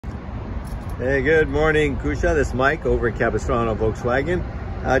Hey, good morning, Koosha. This is Mike over at Capistrano Volkswagen.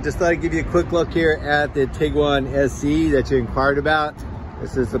 Just thought I'd give you a quick look here at the Tiguan SE that you inquired about.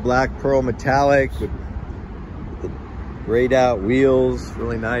 This is the black pearl metallic with grayed out wheels,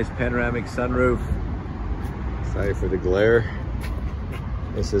 really nice panoramic sunroof. Sorry for the glare.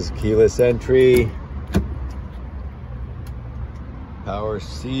 This is keyless entry, power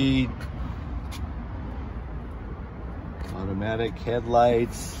seat, automatic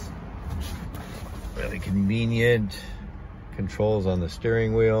headlights. Really convenient. Controls on the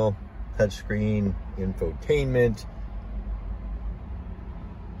steering wheel, touchscreen, infotainment,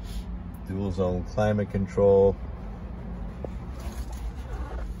 dual zone climate control.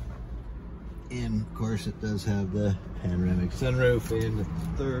 And of course it does have the panoramic sunroof in the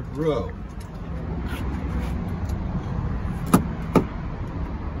third row.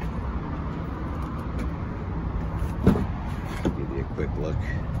 Give you a quick look.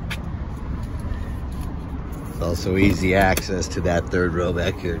 Also easy access to that third row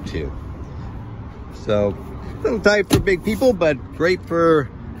back here too. So a little tight for big people, but great for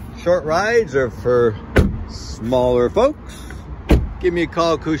short rides or for smaller folks. Give me a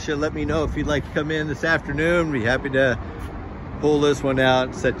call, Koosha. Let me know if you'd like to come in this afternoon. Be happy to pull this one out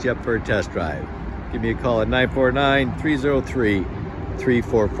and set you up for a test drive. Give me a call at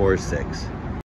 949-303-3446.